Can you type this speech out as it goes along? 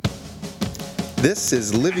This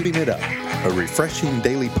is Living It Up, a refreshing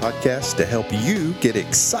daily podcast to help you get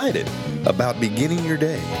excited about beginning your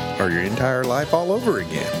day or your entire life all over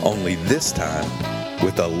again, only this time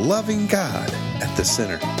with a loving God at the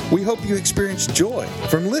center. We hope you experience joy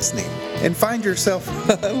from listening and find yourself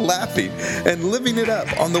laughing and living it up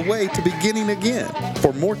on the way to beginning again.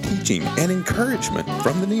 For more teaching and encouragement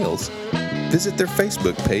from the Neils, visit their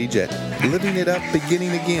Facebook page at Living It Up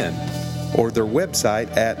Beginning Again or their website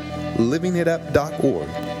at livingitup.org.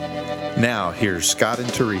 Now, here's Scott and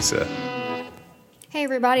Teresa. Hey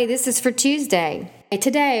everybody, this is for Tuesday.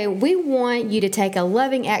 Today, we want you to take a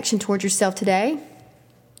loving action towards yourself today.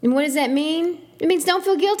 And what does that mean? It means don't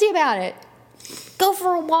feel guilty about it. Go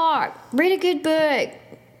for a walk, read a good book,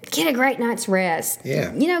 get a great night's rest.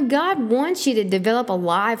 Yeah. You know, God wants you to develop a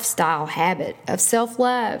lifestyle habit of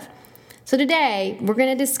self-love. So today, we're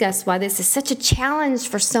going to discuss why this is such a challenge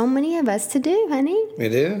for so many of us to do, honey.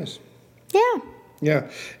 It is. Yeah. Yeah.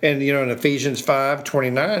 And, you know, in Ephesians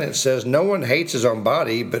 5:29, it says, no one hates his own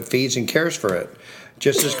body, but feeds and cares for it.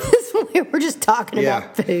 Just as We're just talking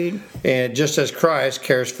about food. And just as Christ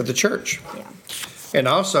cares for the church. Yeah. And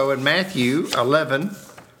also in Matthew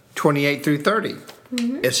 11:28 through 30,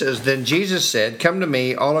 it says, Then Jesus said, Come to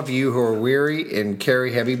me, all of you who are weary and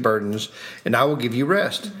carry heavy burdens, and I will give you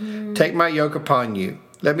rest. Take my yoke upon you.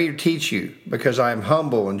 Let me teach you, because I am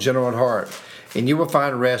humble and gentle in heart, and you will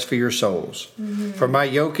find rest for your souls. For my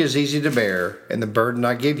yoke is easy to bear, and the burden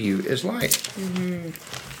I give you is light.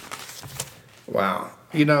 Wow.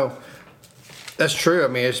 You know, that's true. I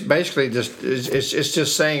mean, it's basically just, it's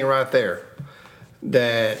just saying right there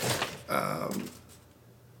that,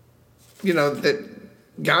 you know, that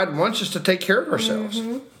God wants us to take care of ourselves,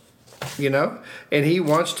 you know, and He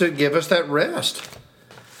wants to give us that rest.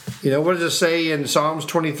 You know, what does it say in Psalms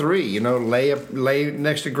 23? You know, lay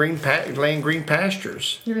next to lay in green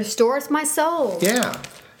pastures. He restoreth my soul. Yeah.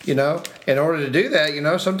 You know, in order to do that, you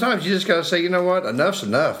know, sometimes you just got to say, you know what, enough's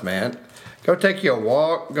enough, man. Go take you a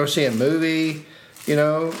walk, go see a movie, you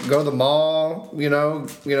know, go to the mall, you know,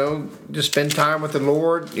 just spend time with the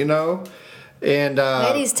Lord, you know. And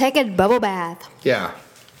Ladies, take a bubble bath. Yeah.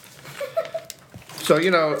 So,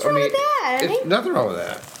 you know, What's wrong with that, it's nothing wrong with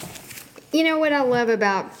that. You know what I love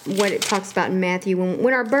about what it talks about in Matthew?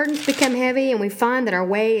 When our burdens become heavy and we find that our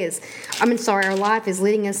life is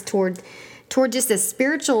leading us toward just a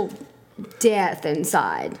spiritual death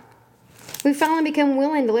inside. We finally become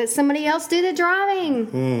willing to let somebody else do the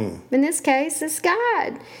driving. In this case, it's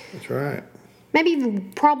God. That's right. Maybe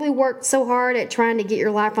you've probably worked so hard at trying to get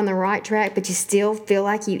your life on the right track, but you still feel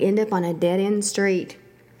like you end up on a dead-end street.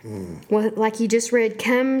 Well, like you just read,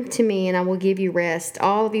 come to me and I will give you rest.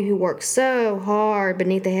 All of you who work so hard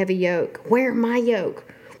beneath the heavy yoke, wear my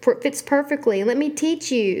yoke, for it fits perfectly. Let me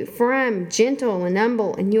teach you, for I'm gentle and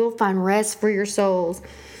humble, and you'll find rest for your souls.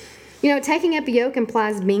 You know, taking up a yoke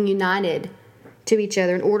implies being united to each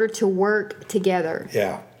other in order to work together.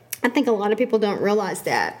 Yeah. I think a lot of people don't realize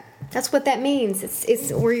that. That's what that means.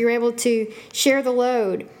 It's where you're able to share the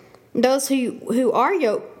load. Those who are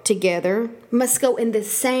yoked together must go in the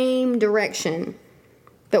same direction.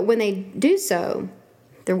 But when they do so,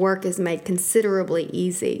 their work is made considerably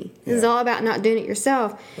easy. This is all about not doing it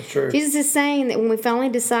yourself. That's true. Jesus is saying that when we finally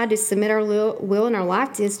decide to submit our will and our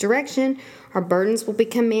life to His direction, our burdens will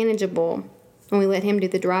become manageable when we let Him do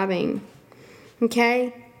the driving.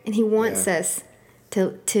 Okay? And He wants us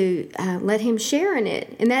to let Him share in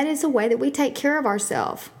it. And that is a way that we take care of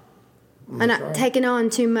ourselves. And not taking on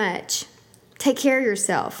too much. Take care of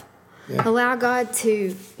yourself. Yeah. Allow God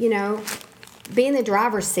to, you know, be in the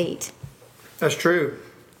driver's seat. That's true.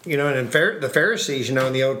 You know, and the Pharisees, you know,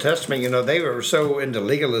 in the Old Testament, you know, they were so into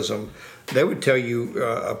legalism. They would tell you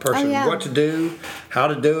a person what to do, how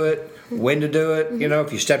to do it, when to do it. You know,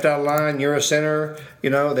 if you stepped out of line, you're a sinner. You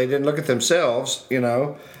know, they didn't look at themselves, you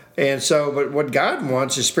know. And so, but what God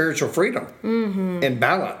wants is spiritual freedom and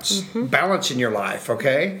balance. Balance in your life,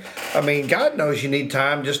 okay? I mean, God knows you need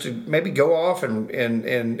time just to maybe go off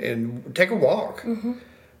and take a walk,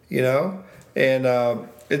 you know? And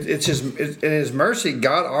it's in His mercy,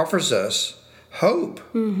 God offers us hope.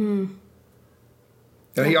 And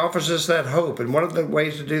He offers us that hope. And one of the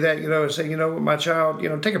ways to do that, you know, is say, you know, my child, you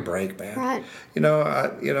know, take a break, man. Right. You know,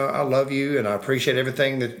 I love you and I appreciate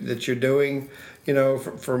everything that you're doing, you know,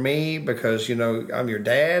 for me, because, you know, I'm your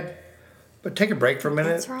dad. But take a break for a minute.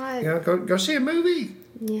 That's right. You know, go see a movie.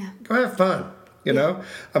 Yeah. Go have fun. You know,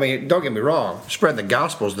 I mean, don't get me wrong. Spreading the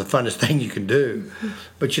gospel is the funnest thing you can do,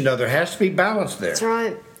 but there has to be balance there. That's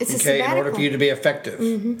right. It's a sabbatical. In order for you to be effective.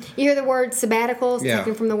 You hear the word sabbatical is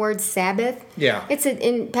taken from the word Sabbath. Yeah.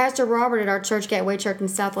 And Pastor Robert at our church, Gateway Church in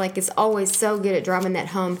South Lake, is always so good at driving that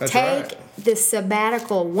home. Take the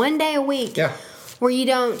sabbatical 1 day a week. Yeah. Where you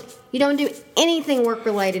don't do anything work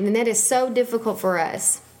related, and that is so difficult for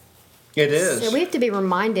us. It is. So we have to be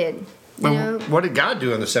reminded. What did God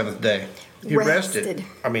do on the seventh day? He rested.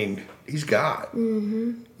 I mean, He's God.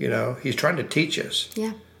 He's trying to teach us.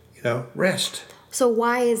 Yeah. Rest. So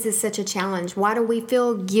why is this such a challenge? Why do we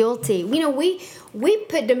feel guilty? We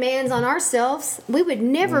put demands on ourselves. We would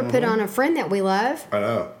never put on a friend that we love. I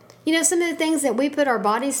know. Some of the things that we put our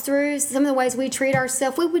bodies through, some of the ways we treat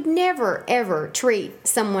ourselves, we would never, ever treat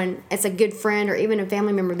someone as a good friend or even a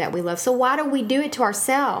family member that we love. So why do we do it to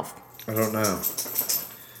ourselves? I don't know.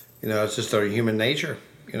 It's just our human nature,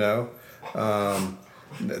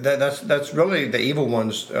 That's really the evil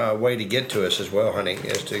one's way to get to us as well, honey,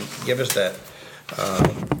 is to give us that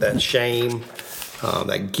shame,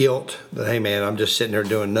 that guilt that, hey, man, I'm just sitting here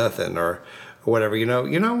doing nothing or whatever. You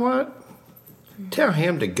know what? Tell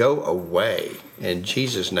him to go away in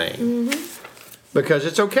Jesus' name because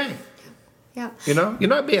it's okay. Yeah. You're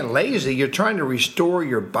not being lazy. You're trying to restore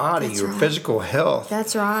your body, your physical health.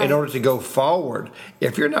 That's right. In order to go forward.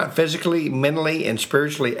 If you're not physically, mentally, and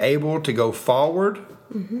spiritually able to go forward,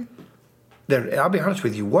 then I'll be honest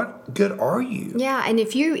with you, what good are you? Yeah, and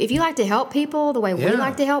if you like to help people the way we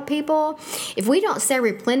like to help people, if we don't stay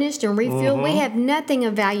replenished and refilled, we have nothing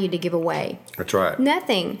of value to give away. That's right.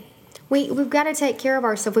 Nothing. We've got to take care of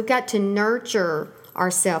ourselves. We've got to nurture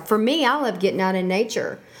ourselves. For me, I love getting out in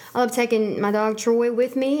nature. I love taking my dog Troy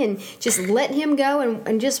with me and just letting him go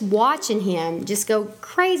and just watching him just go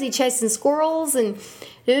crazy chasing squirrels and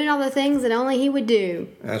doing all the things that only he would do.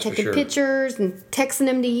 That's taking for sure. pictures and texting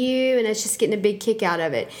them to you, and it's just getting a big kick out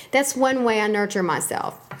of it. That's one way I nurture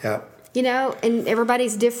myself. Yeah. And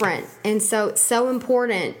everybody's different. And so it's so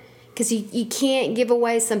important because you can't give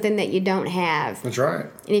away something that you don't have. That's right.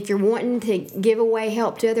 And if you're wanting to give away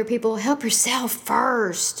help to other people, help yourself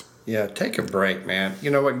first. Yeah, take a break, man.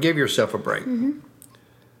 You know what? Give yourself a break.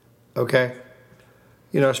 Okay?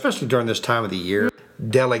 Especially during this time of the year,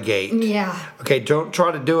 delegate. Yeah. Okay, don't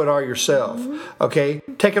try to do it all yourself. Okay?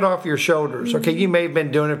 Take it off your shoulders. Okay, you may have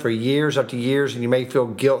been doing it for years after years and you may feel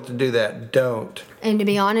guilt to do that. Don't. And to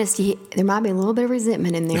be honest, there might be a little bit of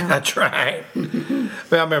resentment in there. That's right. I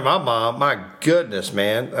remember my mom, my goodness,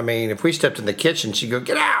 man. I mean, if we stepped in the kitchen, she'd go,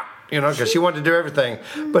 get out. Because she wanted to do everything.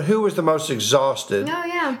 But who was the most exhausted? Oh,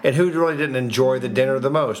 yeah. And who really didn't enjoy the dinner the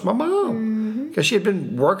most? My mom. Because she had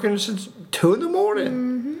been working since 2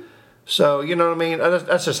 a.m. So, you know what I mean?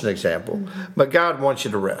 That's just an example. But God wants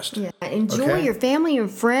you to rest. Yeah. Enjoy your family and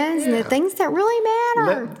friends and the things that really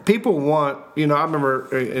matter. People want, I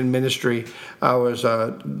remember in ministry, I was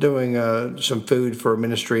doing some food for a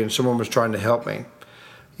ministry and someone was trying to help me.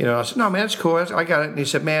 I said, no, man, it's cool. I got it. And he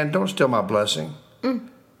said, man, don't steal my blessing.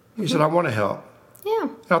 He said, I want to help. Yeah.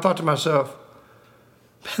 And I thought to myself,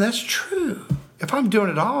 man, that's true. If I'm doing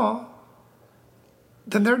it all,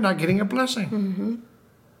 then they're not getting a blessing.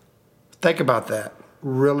 Think about that.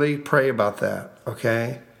 Really pray about that,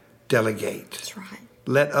 okay? Delegate. That's right.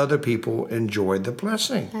 Let other people enjoy the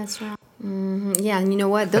blessing. That's right. Yeah, and you know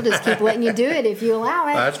what? They'll just keep letting you do it if you allow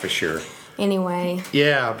it. That's for sure. Anyway.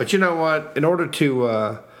 Yeah, but you know what? In order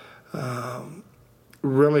to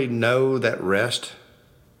really know that rest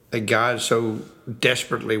that God so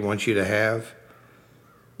desperately wants you to have,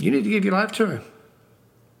 you need to give your life to Him.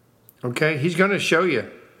 Okay? He's going to show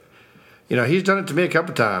you. He's done it to me a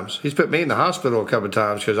couple times. He's put me in the hospital a couple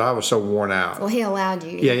times because I was so worn out. Well, He allowed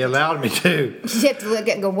you. Yeah, He allowed me to. You have to look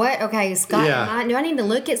at and go, what? Okay, Scott, do I need to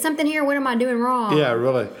look at something here? What am I doing wrong? Yeah,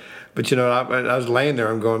 really. But, I was laying there.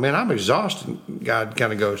 I'm going, man, I'm exhausted. God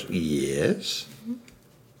kind of goes, yes.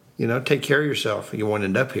 Take care of yourself. You won't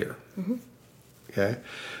end up here. Okay?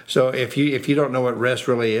 So if you don't know what rest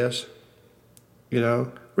really is,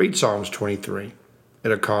 read Psalms 23.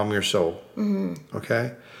 It'll calm your soul.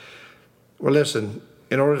 Okay? Well, listen,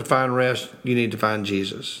 in order to find rest, you need to find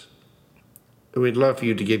Jesus. We'd love for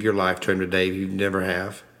you to give your life to Him today if you never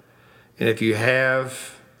have. And if you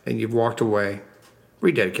have and you've walked away,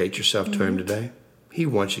 rededicate yourself to Him today. He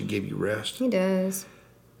wants you to give you rest. He does.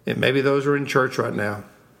 And maybe those are in church right now,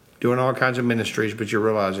 doing all kinds of ministries, but you're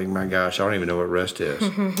realizing, my gosh, I don't even know what rest is.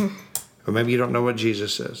 Or maybe you don't know what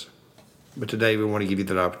Jesus says. But today we want to give you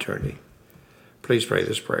that opportunity. Please pray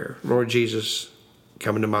this prayer. Lord Jesus,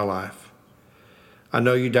 come into my life. I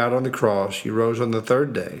know you died on the cross. You rose on the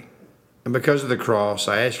third day. And because of the cross,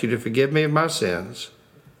 I ask you to forgive me of my sins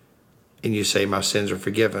and you say, my sins are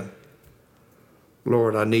forgiven.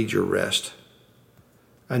 Lord, I need your rest.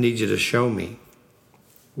 I need you to show me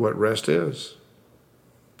what rest is.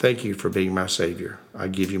 Thank you for being my Savior. I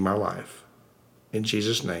give you my life. In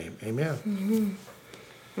Jesus' name, amen.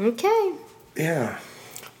 Mm-hmm. Okay. Yeah.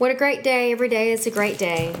 What a great day. Every day is a great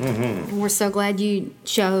day. Mm-hmm. We're so glad you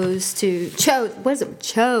chose to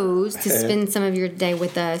spend some of your day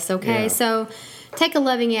with us, okay? Yeah. So take a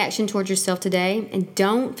loving action towards yourself today, and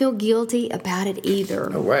don't feel guilty about it either.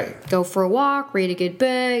 No way. Go for a walk, read a good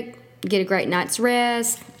book, get a great night's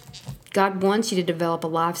rest. God wants you to develop a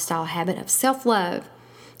lifestyle habit of self-love.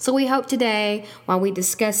 So we hope today, while we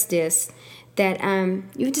discuss this, that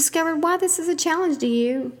you've discovered why this is a challenge to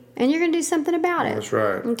you, and you're going to do something about it. That's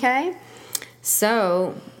right. Okay?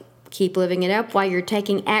 So keep living it up while you're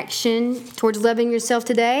taking action towards loving yourself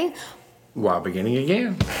today. While beginning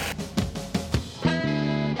again.